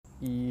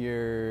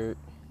Your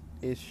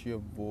It's your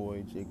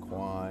boy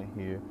Jaquan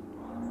here,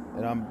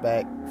 and I'm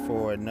back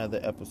for another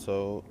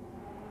episode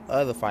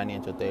of the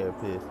Financial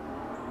Therapist.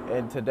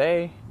 And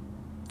today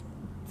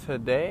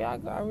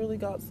I really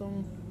got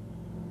some.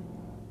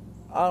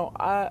 I don't,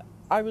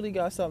 I really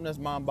got something that's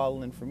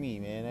mind-boggling for me,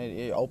 man.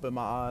 It opened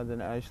my eyes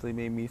and actually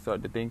made me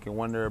start to think and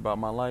wonder about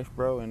my life,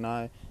 bro. And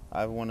I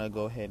want to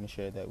go ahead and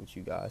share that with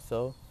you guys.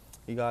 So,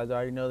 you guys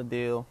already know the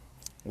deal.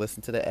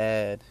 Listen to the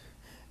ad.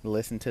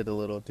 Listen to the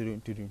little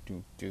do.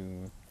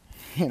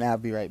 And I'll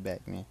be right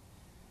back, man.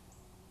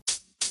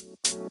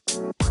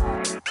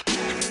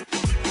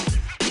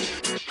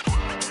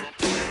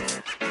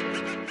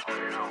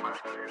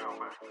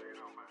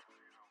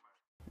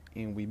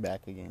 And we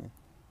back again.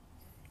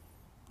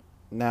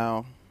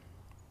 Now,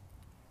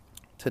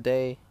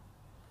 today,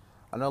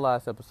 I know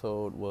last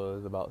episode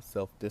was about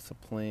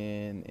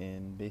self-discipline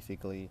and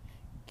basically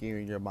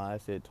gearing your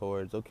mindset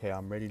towards, okay,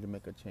 I'm ready to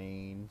make a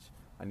change.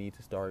 I need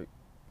to start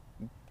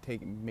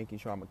making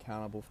sure I'm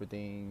accountable for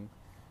things.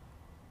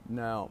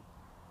 Now,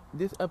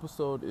 this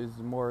episode is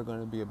more going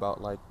to be about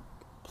like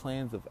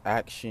plans of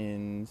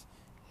actions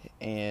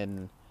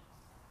and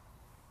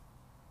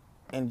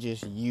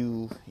just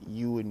you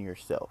and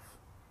yourself.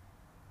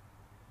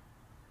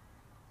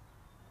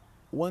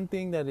 One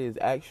thing that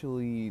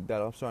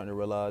I'm starting to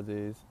realize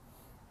is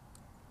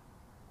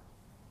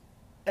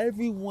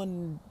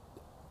everyone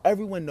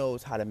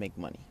knows how to make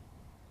money.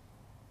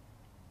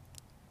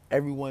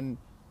 Everyone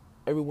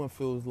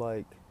feels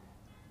like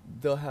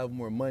they'll have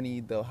more money,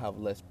 they'll have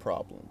less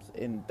problems.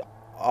 And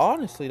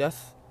honestly,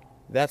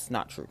 that's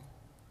not true.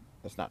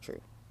 That's not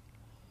true.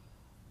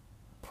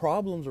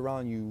 Problems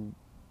around you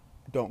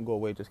don't go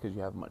away just because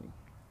you have money.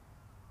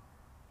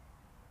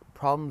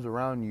 Problems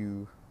around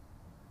you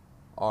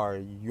are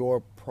your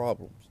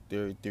problems.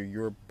 They're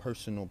your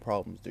personal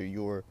problems. They're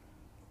your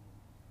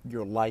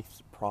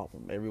life's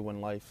problem.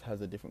 Everyone's life has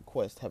a different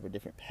quest, have a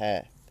different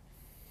path.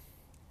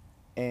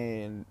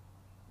 And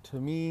to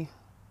me,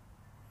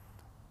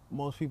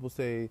 most people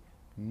say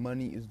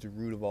money is the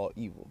root of all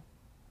evil.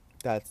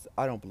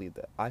 I don't believe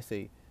that. I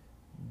say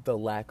the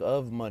lack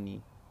of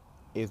money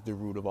is the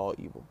root of all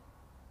evil.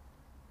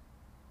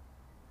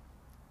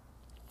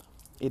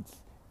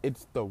 It's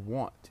the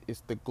want.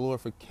 It's the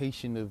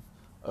glorification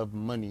of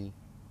money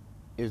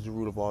is the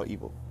root of all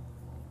evil.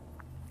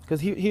 Because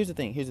here's the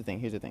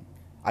thing.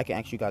 I can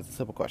ask you guys a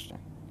simple question.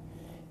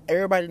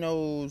 Everybody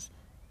knows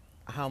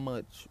how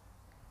much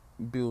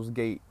Bill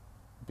Gates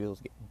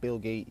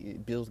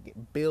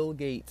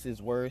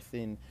is worth,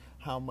 and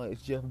how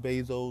much Jeff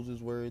Bezos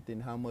is worth,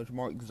 and how much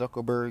Mark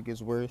Zuckerberg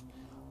is worth.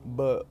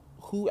 But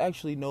who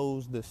actually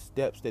knows the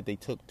steps that they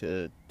took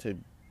to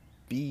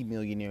be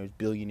millionaires,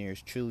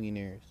 billionaires,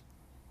 trillionaires?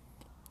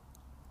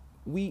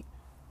 We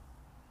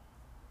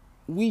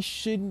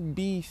shouldn't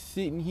be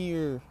sitting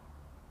here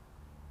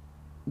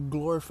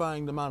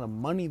glorifying the amount of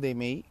money they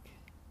make.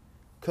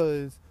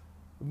 Because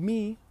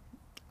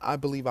I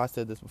believe I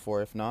said this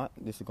before. If not,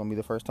 this is going to be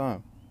the first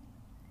time.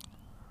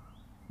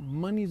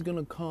 Money's going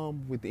to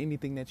come with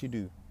anything that you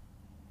do.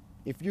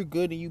 If you're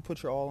good and you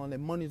put your all on it,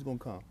 money's going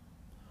to come.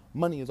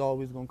 Money is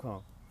always going to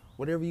come.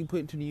 Whatever you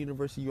put into the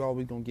universe, you're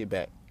always going to get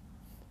back.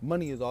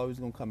 Money is always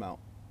going to come out.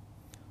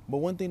 But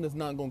one thing that's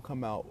not going to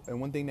come out, and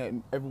one thing that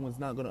everyone's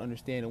not going to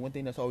understand, and one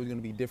thing that's always going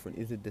to be different,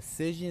 is the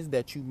decisions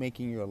that you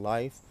make in your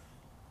life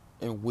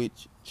in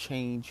which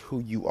change who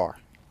you are.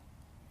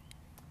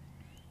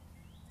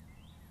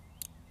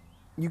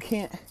 You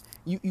can't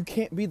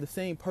be the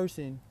same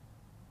person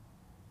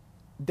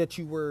that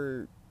you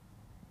were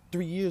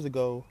 3 years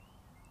ago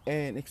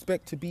and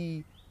expect to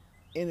be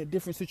in a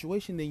different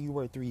situation than you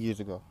were 3 years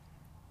ago.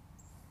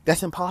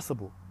 That's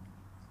impossible.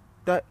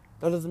 That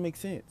doesn't make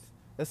sense.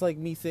 That's like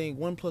me saying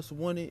 1 +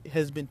 1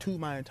 has been 2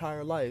 my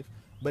entire life,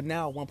 but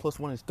now 1 +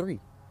 1 is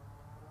 3.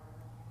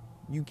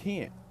 You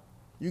can't.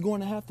 You're going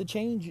to have to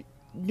change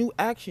new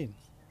actions.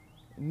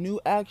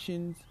 New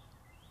actions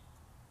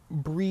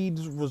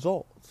breeds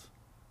results.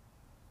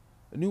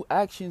 New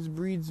actions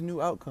breeds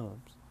new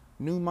outcomes,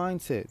 new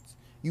mindsets.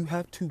 You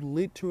have to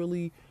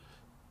literally,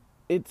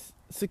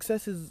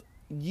 success is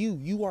you.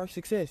 You are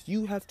success.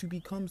 You have to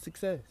become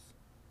success.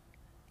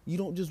 You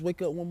don't just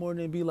wake up one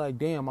morning and be like,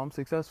 damn, I'm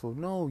successful.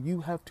 No,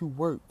 you have to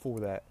work for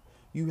that.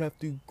 You have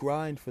to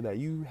grind for that.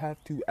 You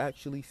have to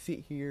actually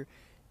sit here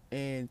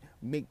and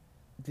make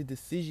the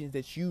decisions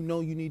that you know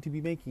you need to be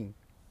making.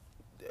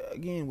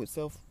 Again, with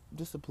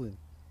self-discipline.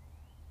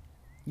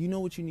 You know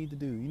what you need to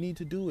do. You need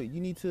to do it. You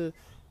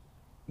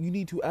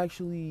need to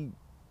actually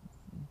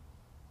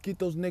get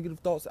those negative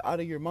thoughts out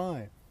of your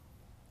mind.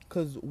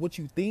 Because what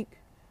you think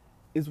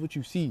is what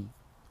you see.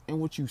 And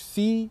what you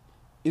see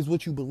is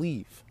what you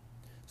believe.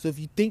 So if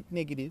you think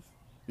negative,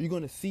 you're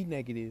going to see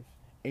negative,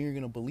 and you're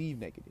going to believe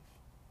negative.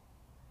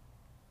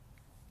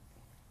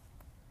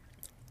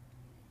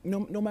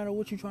 No matter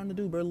what you're trying to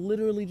do, bro,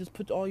 literally just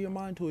put all your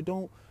mind to it.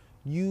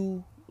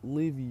 You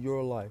live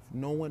your life.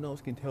 No one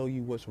else can tell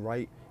you what's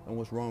right and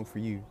what's wrong for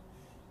you.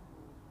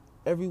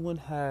 Everyone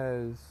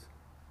has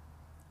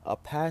a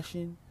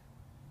passion,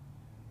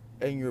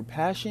 and your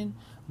passion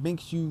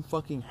makes you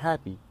fucking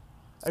happy.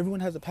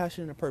 Everyone has a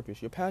passion and a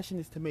purpose. Your passion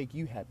is to make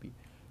you happy.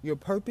 Your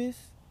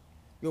purpose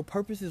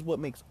is what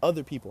makes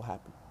other people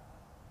happy.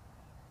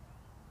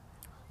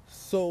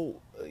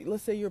 So,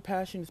 let's say your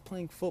passion is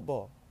playing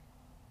football.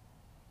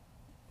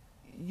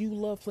 You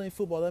love playing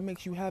football. That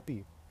makes you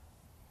happy.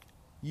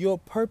 Your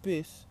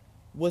purpose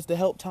was to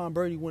help Tom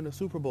Brady win the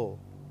Super Bowl.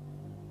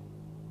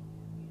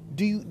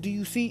 Do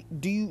you see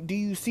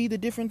the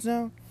difference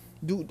now?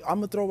 Dude,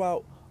 I'm gonna throw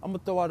out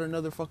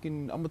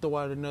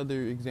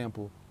another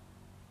example.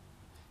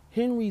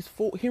 Henry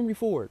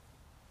Ford.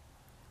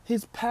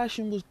 His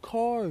passion was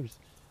cars,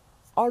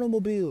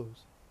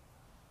 automobiles.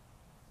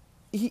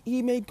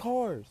 He made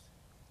cars.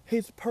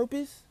 His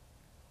purpose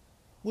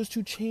was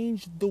to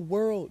change the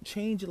world,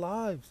 change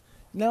lives.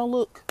 Now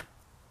look,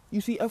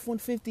 you see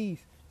F-150s,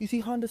 you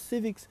see Honda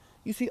Civics,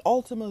 you see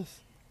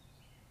Altimas,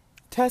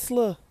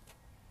 Tesla.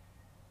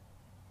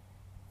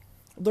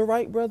 The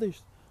Wright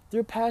brothers,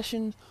 their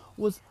passion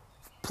was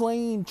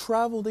plane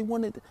travel. They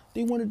wanted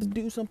to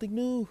do something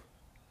new.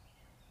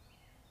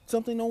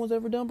 Something no one's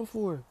ever done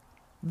before.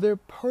 Their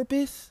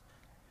purpose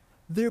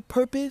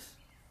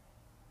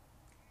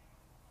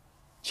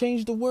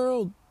changed the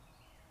world.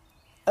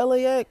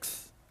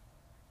 LAX.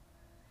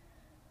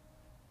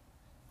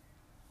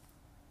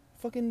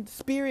 Fucking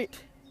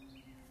Spirit.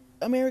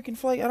 American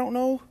flight, I don't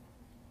know.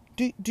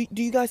 Do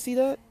you guys see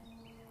that?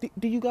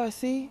 Do you guys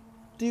see?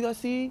 Do you guys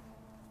see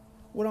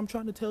what I'm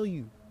trying to tell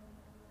you?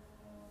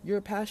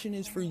 Your passion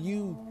is for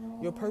you.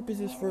 Your purpose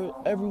is for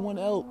everyone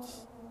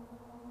else.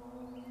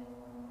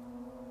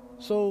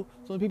 So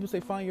when people say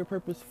find your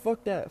purpose,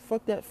 fuck that.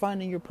 Fuck that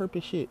finding your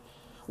purpose shit.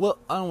 Well,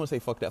 I don't want to say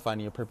fuck that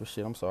finding your purpose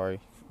shit. I'm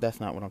sorry. That's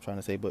not what I'm trying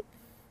to say. But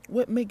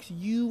what makes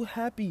you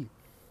happy?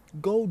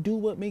 Go do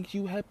what makes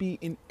you happy,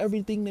 in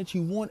everything that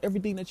you want,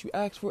 everything that you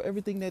ask for,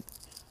 everything that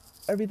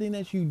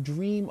you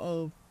dream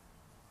of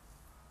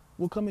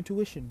will come into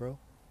fruition, bro.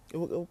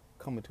 It'll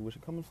come into fruition.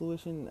 Come into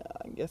fruition,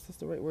 I guess that's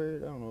the right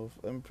word. I don't know.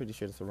 I'm pretty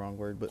sure it's the wrong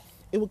word, but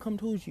it will come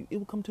to you. It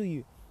will come to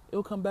you. It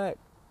will come back.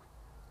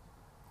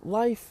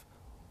 Life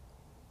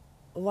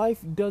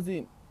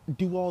doesn't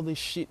do all this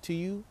shit to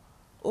you.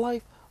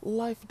 Life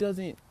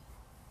doesn't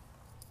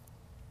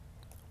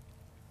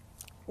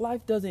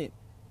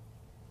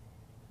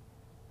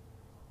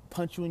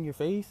punch you in your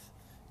face.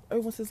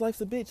 Everyone says life's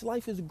a bitch.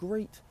 Life is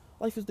great.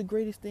 Life is the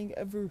greatest thing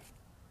ever.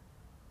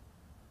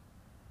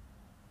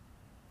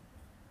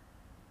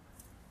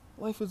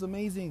 Life is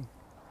amazing.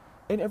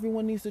 And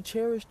everyone needs to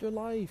cherish their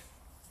life.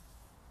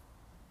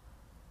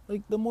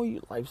 Like, the more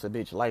life's a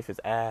bitch, life is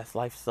ass,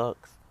 life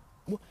sucks.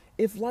 Well,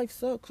 if life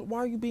sucks, why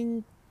are you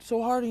being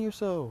so hard on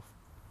yourself?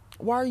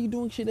 Why are you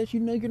doing shit that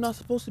you know you're not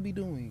supposed to be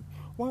doing?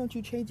 Why aren't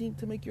you changing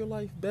to make your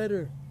life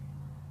better?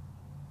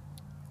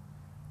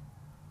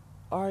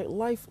 Alright,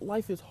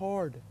 life is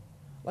hard.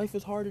 Life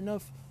is hard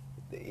enough.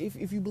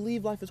 If you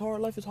believe life is hard,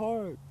 life is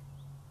hard.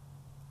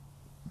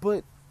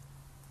 But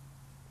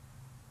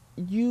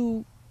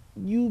you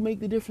make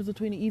the difference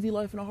between an easy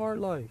life and a hard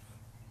life.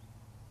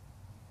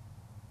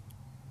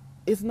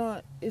 It's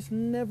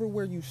never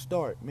where you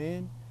start,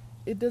 man.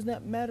 It does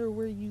not matter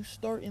where you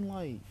start in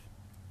life.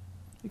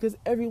 Because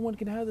everyone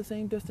can have the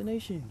same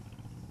destination.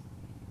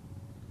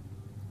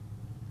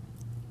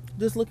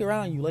 Just look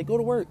around you. Like, go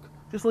to work.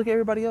 Just look at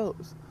everybody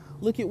else.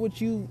 Look at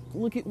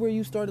where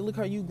you started. Look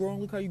how you grown.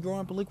 Look how you grown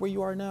up, and look where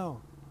you are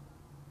now.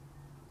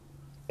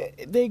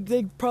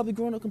 They probably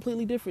grown up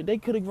completely different. They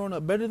could have grown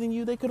up better than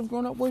you. They could have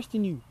grown up worse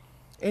than you.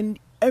 And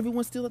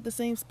everyone's still at the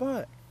same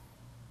spot.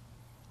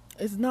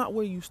 It's not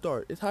where you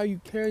start. It's how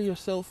you carry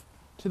yourself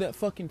to that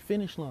fucking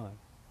finish line.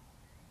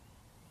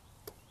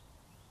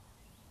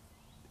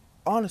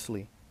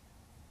 Honestly,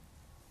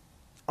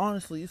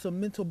 it's a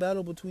mental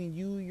battle between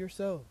you and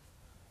yourself.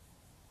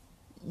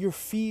 Your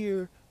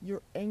fear,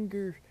 your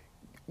anger,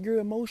 your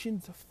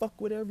emotions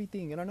fuck with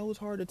everything. And I know it's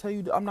hard to tell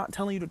you. I'm not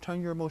telling you to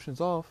turn your emotions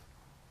off.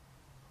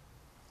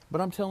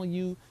 But I'm telling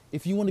you,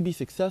 if you want to be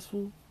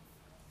successful,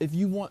 if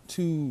you want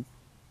to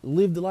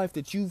live the life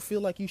that you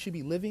feel like you should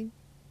be living,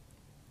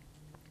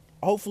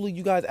 hopefully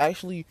you guys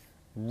actually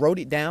wrote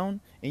it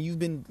down and you've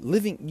been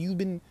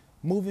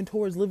moving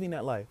towards living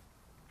that life.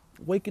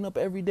 Waking up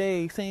every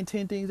day, saying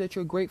 10 things that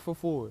you're grateful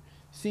for,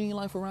 seeing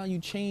life around you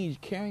change,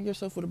 carrying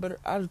yourself with a better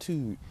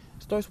attitude.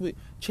 It starts with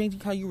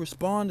changing how you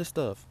respond to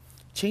stuff,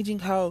 changing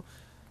how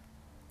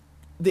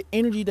the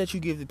energy that you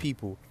give to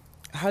people,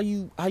 how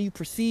you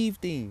perceive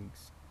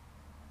things.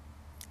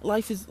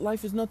 Life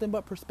is nothing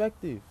but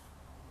perspective.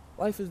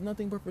 Life is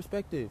nothing but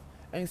perspective.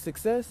 And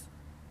success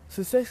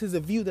is a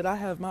view that I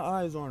have my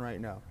eyes on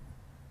right now.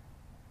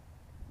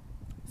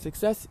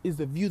 Success is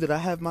the view that I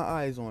have my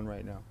eyes on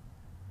right now.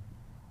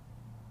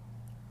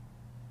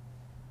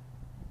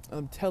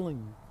 I'm telling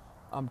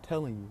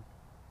you.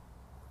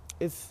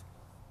 It's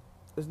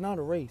not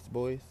a race,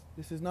 boys.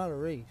 This is not a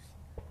race.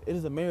 It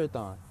is a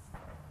marathon.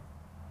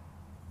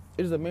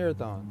 It is a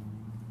marathon.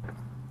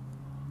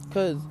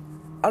 Because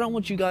I don't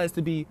want you guys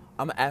to be,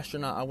 I'm an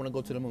astronaut, I want to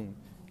go to the moon.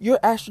 You're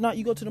an astronaut,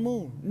 you go to the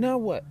moon. Now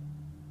what?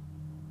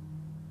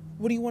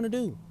 What do you want to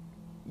do?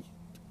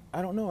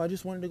 I don't know. I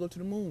just wanted to go to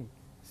the moon.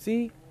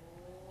 See,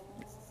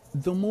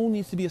 the moon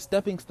needs to be a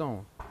stepping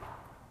stone.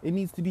 It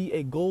needs to be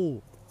a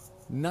goal,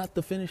 not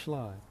the finish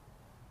line.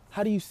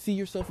 How do you see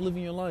yourself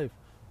living your life?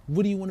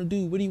 What do you want to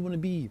do? What do you want to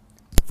be?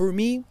 For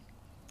me,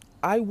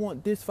 I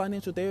want this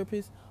financial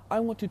therapist.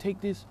 I want to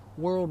take this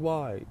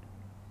worldwide.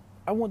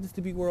 I want this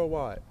to be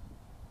worldwide.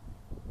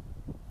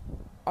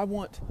 I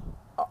want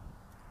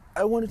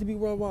I want it to be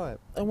worldwide.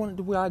 I want it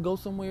to where I go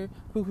somewhere,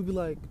 people could be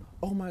like,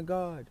 "Oh my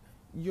God,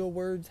 your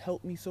words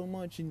help me so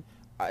much," and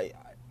I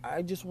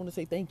I just want to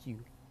say thank you.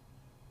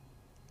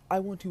 I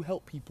want to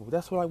help people.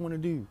 That's what I want to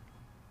do.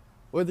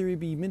 Whether it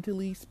be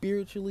mentally,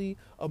 spiritually,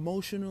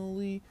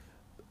 emotionally,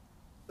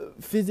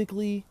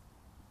 physically,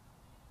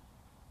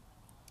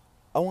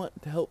 I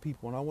want to help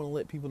people, and I want to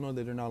let people know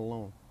that they're not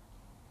alone.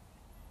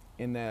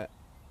 And that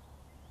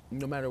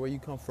no matter where you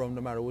come from,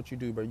 no matter what you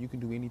do, bro, you can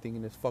do anything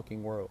in this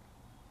fucking world.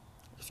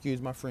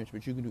 Excuse my French,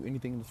 but you can do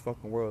anything in this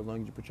fucking world as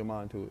long as you put your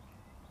mind to it.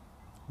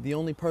 The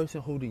only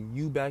person holding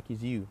you back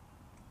is you.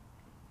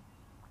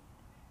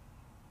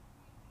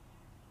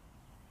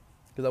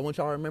 Because I want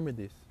y'all to remember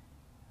this.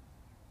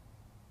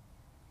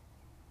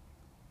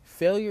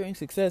 Failure and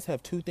success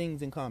have two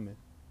things in common.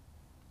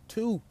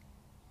 Two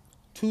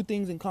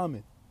things in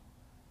common.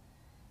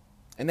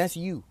 And that's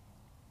you.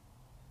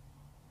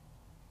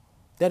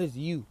 That is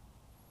you.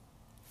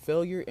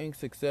 Failure and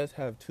success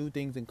have two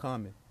things in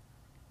common.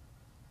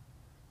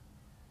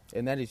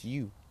 And that is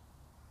you.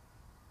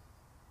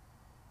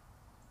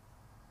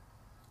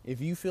 If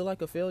you feel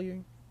like a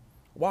failure,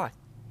 why?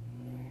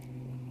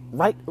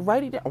 Write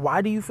it down.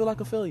 Why do you feel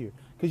like a failure?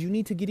 Because you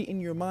need to get it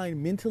in your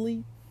mind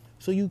mentally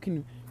so you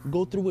can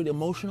go through it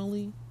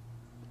emotionally,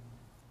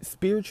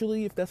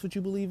 spiritually, if that's what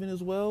you believe in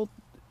as well,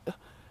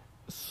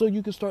 so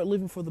you can start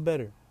living for the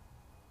better.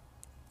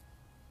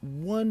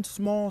 One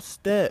small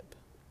step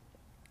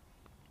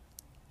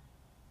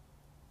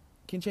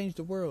can change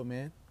the world,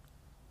 man.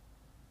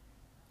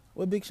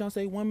 What Big Sean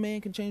say? One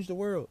man can change the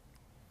world.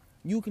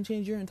 You can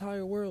change your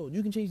entire world.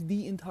 You can change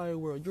the entire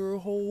world. Your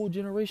whole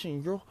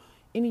generation. Your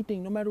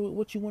anything, no matter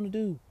what you want to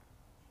do.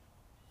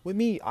 With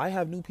me, I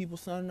have new people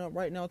signing up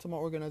right now to my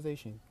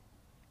organization.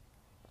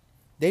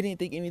 They didn't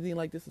think anything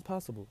like this is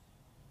possible.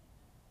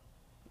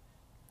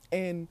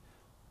 And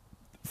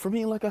for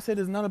me, like I said,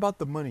 it's not about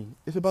the money.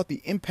 It's about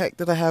the impact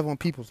that I have on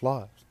people's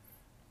lives.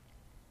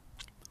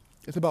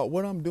 It's about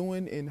what I'm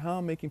doing and how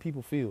I'm making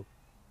people feel.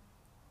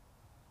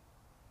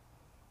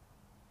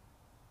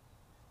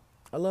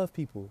 I love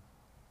people.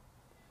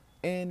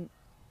 And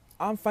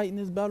I'm fighting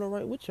this battle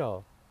right with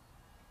y'all.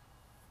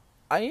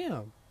 I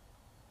am.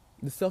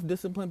 The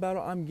self-discipline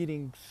battle, I'm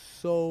getting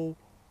so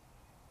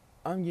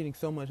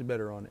much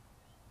better on it.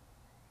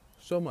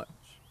 So much.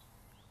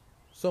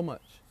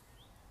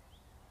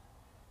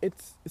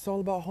 It's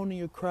all about honing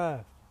your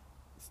craft.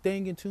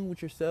 Staying in tune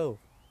with yourself.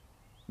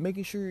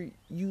 Making sure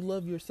you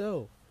love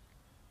yourself.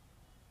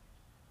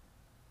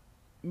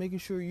 Making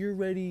sure you're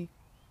ready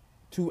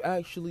to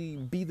actually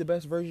be the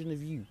best version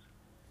of you.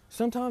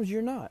 Sometimes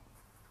you're not.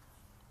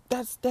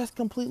 That's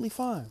completely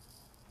fine.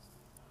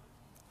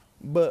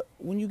 But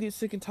when you get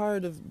sick and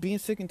tired of being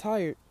sick and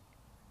tired,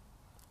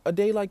 a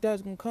day like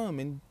that's going to come.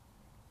 And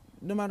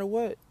no matter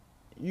what,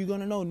 you're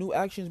going to know new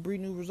actions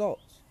breed new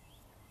results.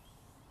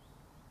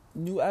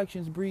 New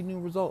actions breed new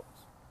results.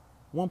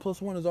 1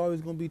 + 1 is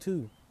always going to be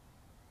 2.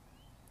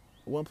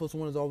 1 +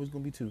 1 is always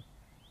going to be 2.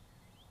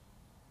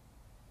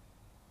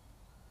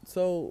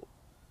 So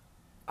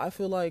I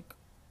feel like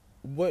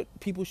what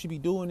people should be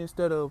doing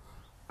instead of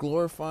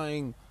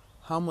glorifying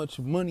how much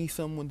money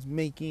someone's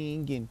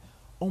making and,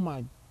 oh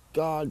my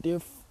God,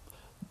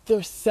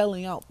 they're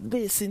selling out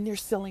this and they're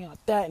selling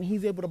out that and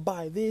he's able to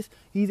buy this,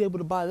 he's able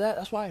to buy that.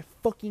 That's why I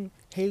fucking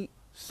hate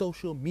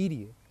social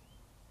media.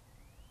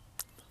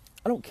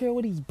 I don't care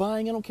what he's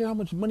buying. I don't care how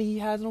much money he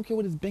has. I don't care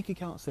what his bank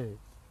account says.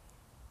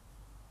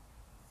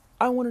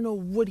 I want to know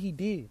what he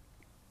did.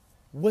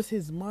 What's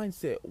his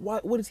mindset?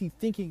 What is he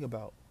thinking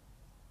about?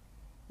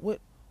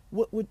 What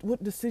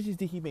decisions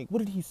did he make? What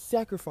did he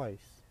sacrifice?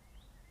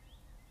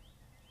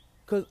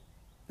 Because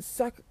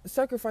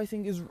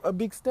sacrificing is a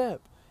big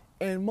step.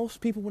 And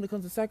most people, when it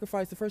comes to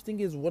sacrifice, the first thing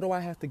is, what do I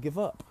have to give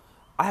up?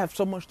 I have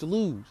so much to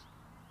lose.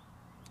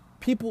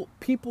 People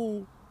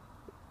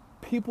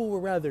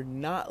would rather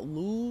not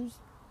lose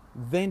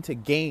than to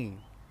gain.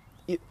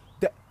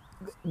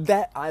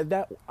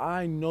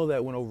 I know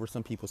that went over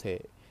some people's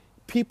head.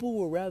 People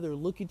would rather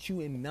look at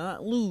you and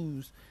not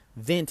lose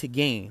than to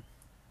gain.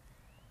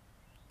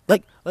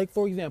 Like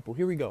for example,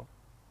 here we go.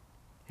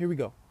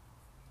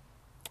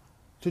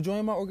 To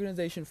join my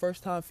organization,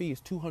 first time fee is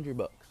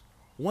 $200.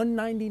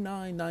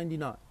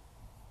 $199.99.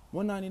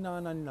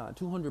 $199.99.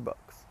 $200.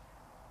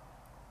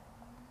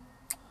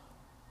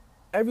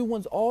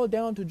 Everyone's all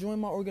down to join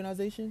my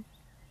organization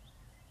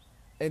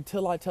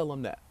until I tell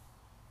them that.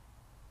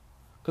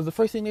 Because the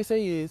first thing they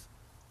say is,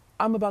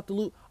 I'm about to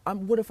lose.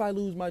 What if I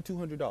lose my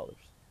 $200?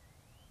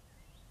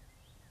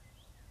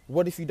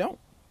 What if you don't?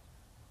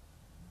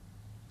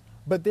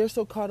 But they're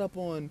so caught up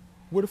on,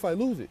 what if I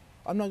lose it?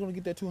 I'm not going to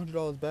get that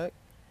 $200 back.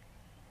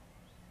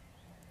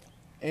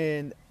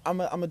 And I'm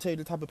gonna tell you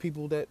the type of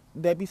people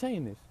that be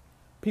saying this.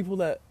 People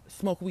that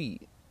smoke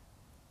weed.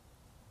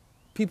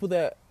 People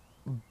that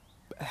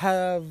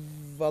have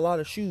a lot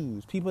of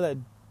shoes. People that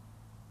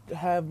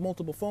have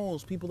multiple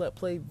phones. People that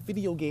play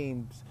video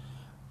games.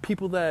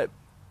 People that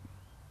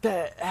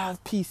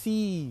have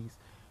PCs.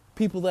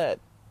 People that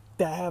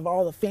have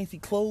all the fancy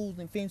clothes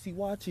and fancy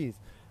watches.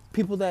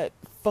 People that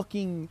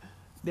fucking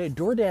that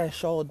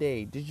DoorDash all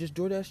day. They just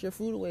DoorDash your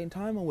food away and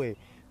time away.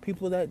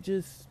 People that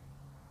just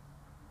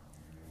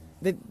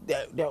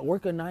that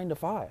work a 9 to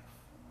 5.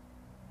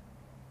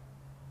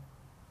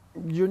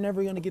 You're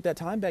never gonna get that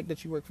time back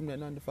that you work from that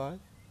 9 to 5.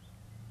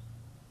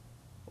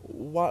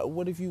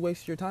 What if you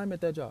waste your time at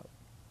that job?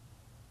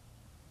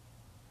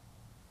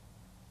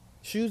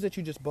 Shoes that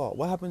you just bought.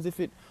 What happens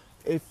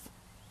if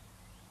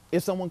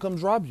someone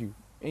comes rob you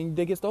and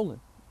they get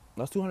stolen?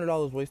 That's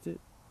 $200 wasted.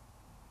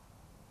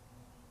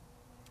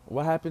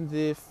 What happens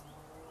if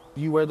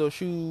you wear those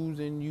shoes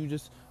and you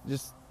just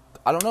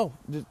I don't know,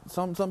 just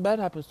something bad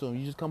happens to them?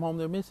 You just come home,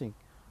 they're missing,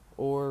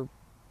 or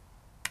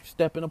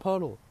step in a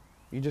puddle.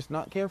 You're just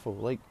not careful.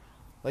 Like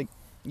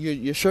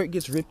your shirt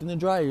gets ripped in the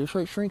dryer. Your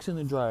shirt shrinks in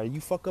the dryer.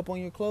 You fuck up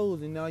on your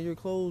clothes, and now your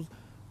clothes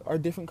are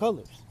different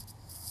colors.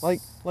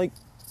 Like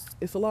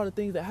it's a lot of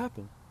things that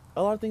happen.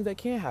 A lot of things that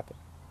can happen.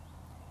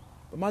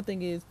 But my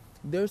thing is,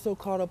 they're so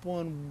caught up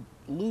on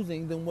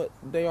losing than what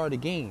they are to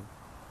gain.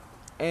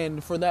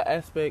 And for that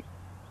aspect,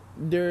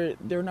 they're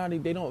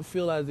not. They don't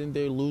feel as in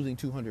they're losing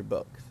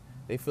 $200.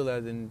 They feel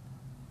as in,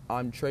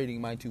 I'm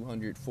trading my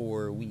 200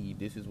 for weed.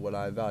 This is what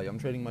I value. I'm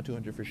trading my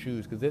 200 for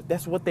shoes because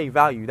that's what they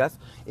value. That's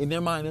in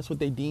their mind. That's what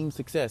they deem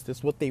success.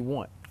 That's what they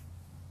want.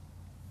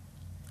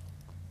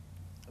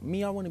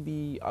 Me, I want to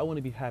be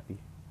happy.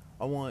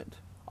 I want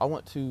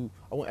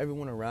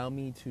everyone around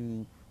me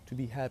to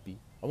be happy.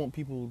 I want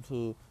people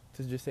to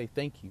just say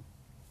thank you.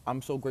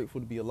 I'm so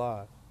grateful to be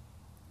alive.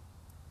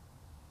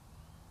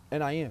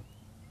 And I am.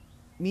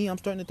 Me, I'm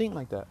starting to think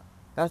like that.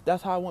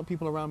 That's how I want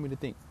people around me to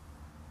think.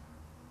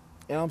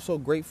 And I'm so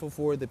grateful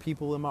for the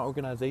people in my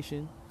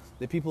organization,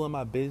 the people in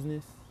my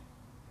business,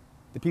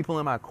 the people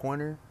in my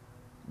corner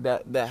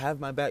that have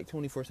my back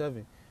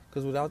 24/7.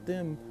 Because without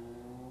them,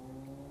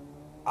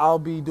 I'll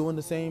be doing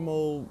the same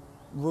old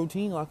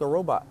routine like a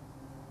robot.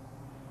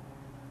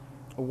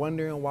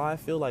 Wondering why I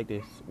feel like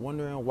this.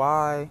 Wondering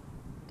why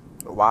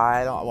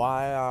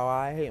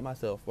I hate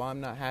myself. Why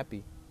I'm not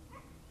happy.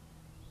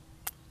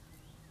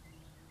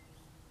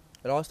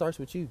 It all starts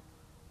with you.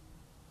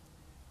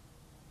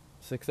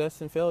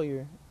 Success and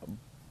failure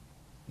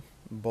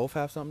both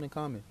have something in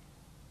common.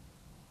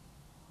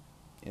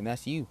 And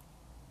that's you.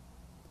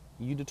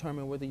 You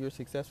determine whether you're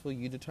successful.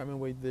 You determine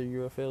whether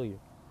you're a failure.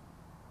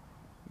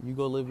 You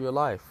go live your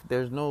life.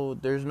 There's no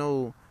blueprint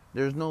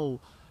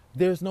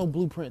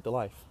to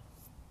life.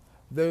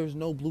 There's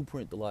no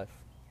blueprint to life.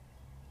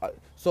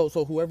 So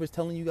whoever's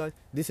telling you guys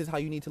this is how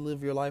you need to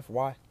live your life,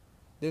 why?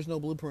 There's no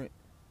blueprint.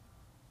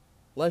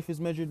 Life is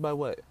measured by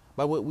what?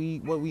 By what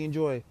we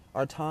enjoy.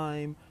 Our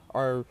time,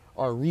 our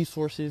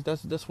resources.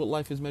 That's what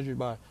life is measured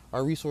by.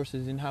 Our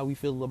resources and how we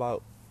feel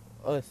about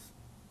us.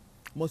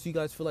 Most of you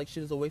guys feel like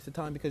shit is a waste of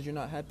time because you're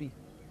not happy.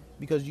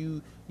 Because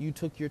you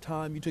took your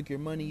time, you took your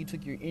money, you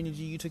took your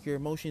energy, you took your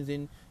emotions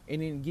and it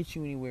didn't get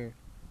you anywhere.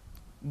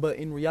 But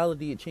in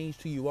reality, it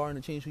changed who you are and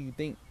it changed who you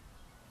think.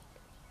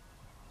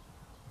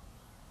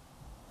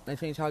 It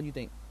changed how you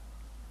think.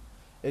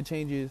 It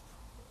changes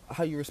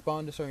how you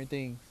respond to certain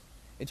things.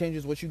 It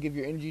changes what you give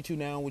your energy to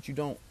now and what you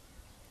don't.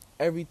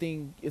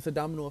 Everything is a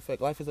domino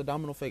effect. Life is a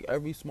domino effect.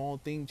 Every small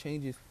thing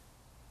changes.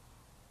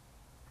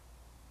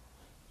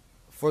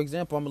 For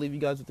example, I'm going to leave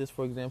you guys with this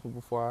for example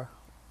before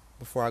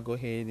I go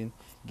ahead and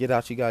get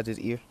out you guys'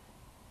 ear.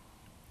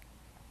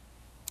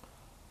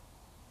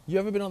 You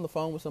ever been on the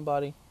phone with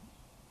somebody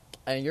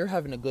and you're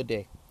having a good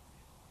day?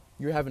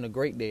 You're having a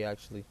great day,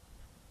 actually.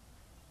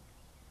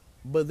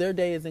 But their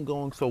day isn't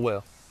going so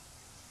well.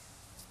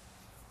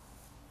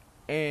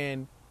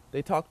 And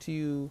they talk to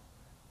you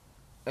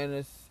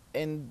and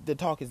the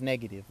talk is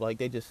negative. Like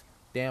they just,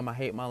 damn, I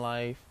hate my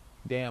life.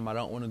 Damn, I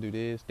don't want to do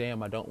this.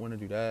 Damn, I don't want to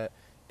do that.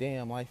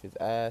 Damn, life is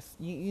ass.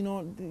 You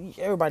know,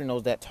 everybody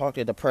knows that talk,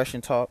 the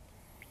depression talk.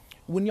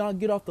 When y'all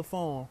get off the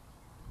phone,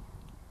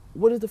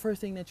 what is the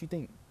first thing that you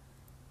think?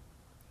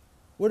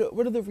 What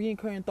are the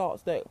recurring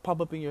thoughts that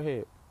pop up in your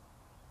head?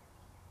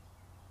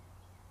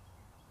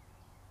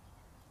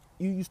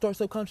 You start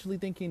subconsciously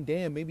thinking,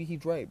 damn, maybe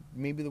he's right.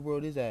 Maybe the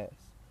world is ass.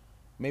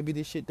 Maybe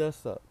this shit does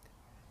suck.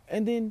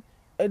 And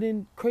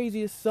then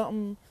crazy as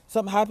something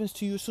happens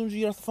to you as soon as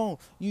you get off the phone.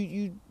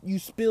 You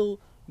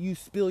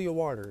spill your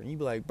water and you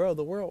be like, bro,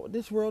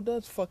 this world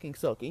does fucking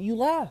suck. And you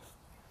laugh.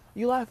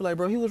 You laugh like,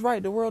 bro, he was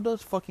right. The world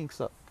does fucking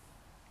suck.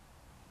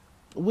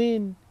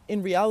 When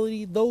in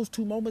reality, those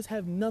two moments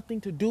have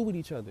nothing to do with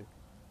each other.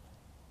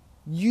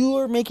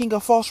 You're making a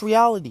false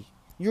reality.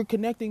 You're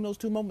connecting those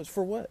two moments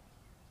for what?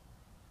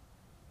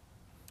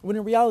 When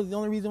in reality, the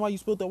only reason why you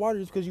spilled that water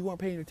is because you weren't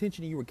paying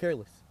attention and you were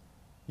careless.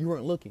 You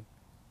weren't looking.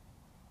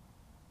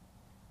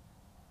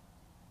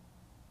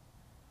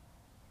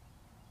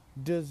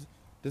 Does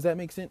that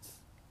make sense?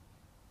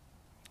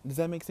 Does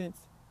that make sense?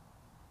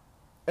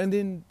 And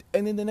then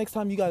the next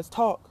time you guys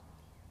talk,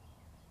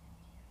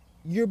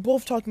 you're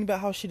both talking about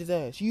how shit is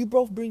ass. You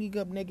both bringing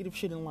up negative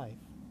shit in life.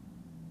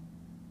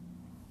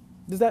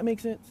 Does that make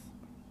sense?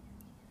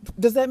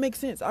 Does that make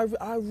sense?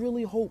 I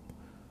really hope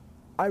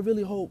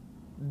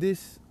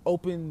this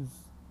opens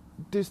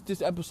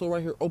this episode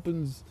right here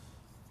opens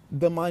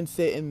the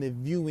mindset and the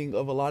viewing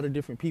of a lot of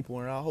different people,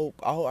 and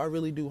I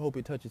really do hope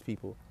it touches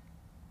people.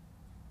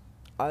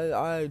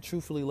 I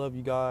truthfully love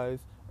you guys,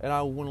 and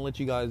I want to let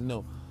you guys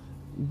know,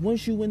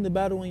 once you win the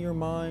battle in your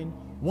mind,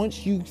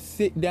 once you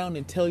sit down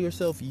and tell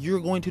yourself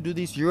you're going to do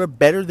this, you're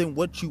better than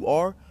what you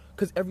are,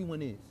 because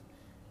everyone is.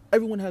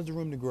 Everyone has the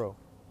room to grow.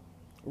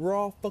 We're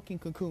all fucking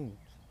cocoons.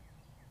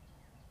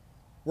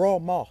 We're all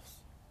moths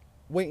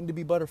waiting to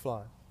be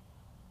butterflies.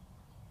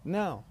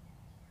 Now,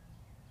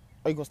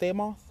 are you going to stay a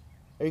moth?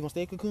 Are you going to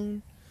stay a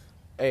cocoon?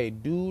 Hey,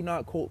 do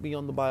not quote me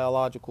on the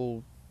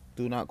biological.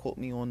 Don't quote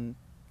me on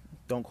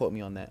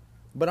that.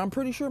 But I'm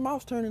pretty sure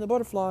moths turn into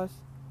butterflies.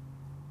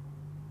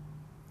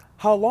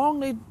 How long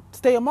they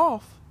stay a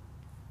moth,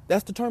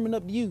 that's determined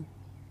up to you.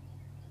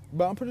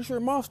 But I'm pretty sure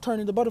moths turn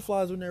into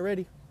butterflies when they're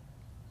ready.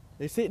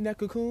 They sit in that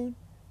cocoon,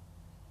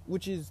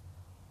 which is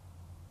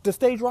the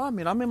stage where I'm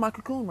in. I'm in my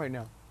cocoon right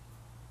now.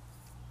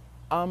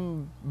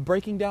 I'm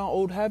breaking down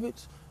old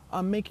habits.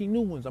 I'm making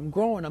new ones. I'm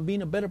growing. I'm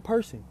being a better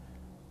person.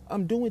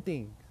 I'm doing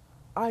things.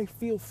 I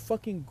feel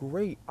fucking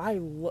great. I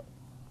love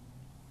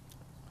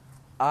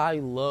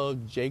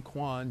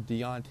Jaquan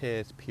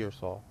Deontez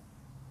Pearsall.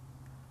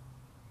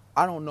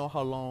 I don't know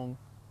how long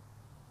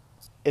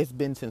it's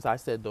been since I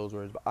said those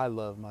words, but I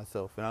love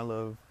myself and I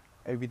love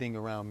everything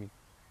around me.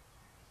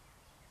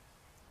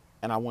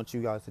 And I want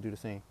you guys to do the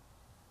same.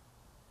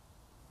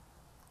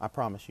 I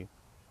promise you.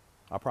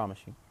 I promise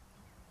you.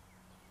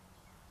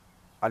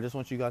 I just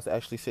want you guys to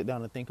actually sit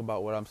down and think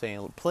about what I'm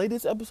saying. Play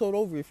this episode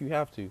over if you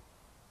have to.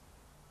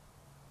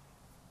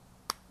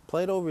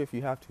 Play it over if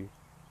you have to.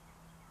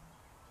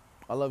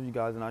 I love you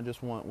guys, and I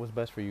just want what's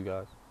best for you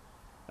guys.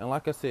 And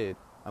like I said,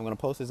 I'm going to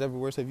post this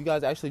everywhere. So if you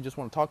guys actually just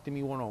want to talk to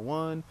me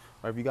one-on-one,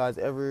 or if you guys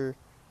you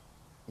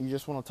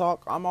just want to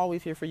talk, I'm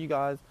always here for you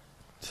guys.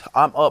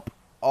 I'm up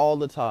all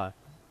the time.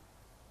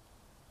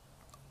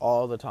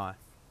 All the time.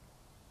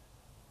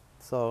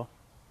 So,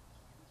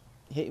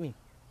 hit me.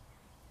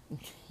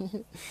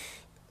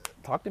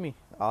 Talk to me.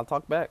 I'll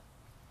talk back.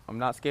 I'm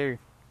not scary.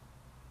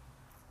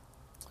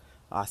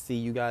 I see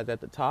you guys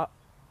at the top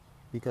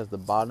because the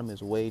bottom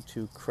is way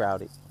too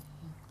crowded.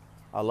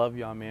 I love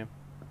y'all, man.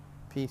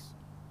 Peace.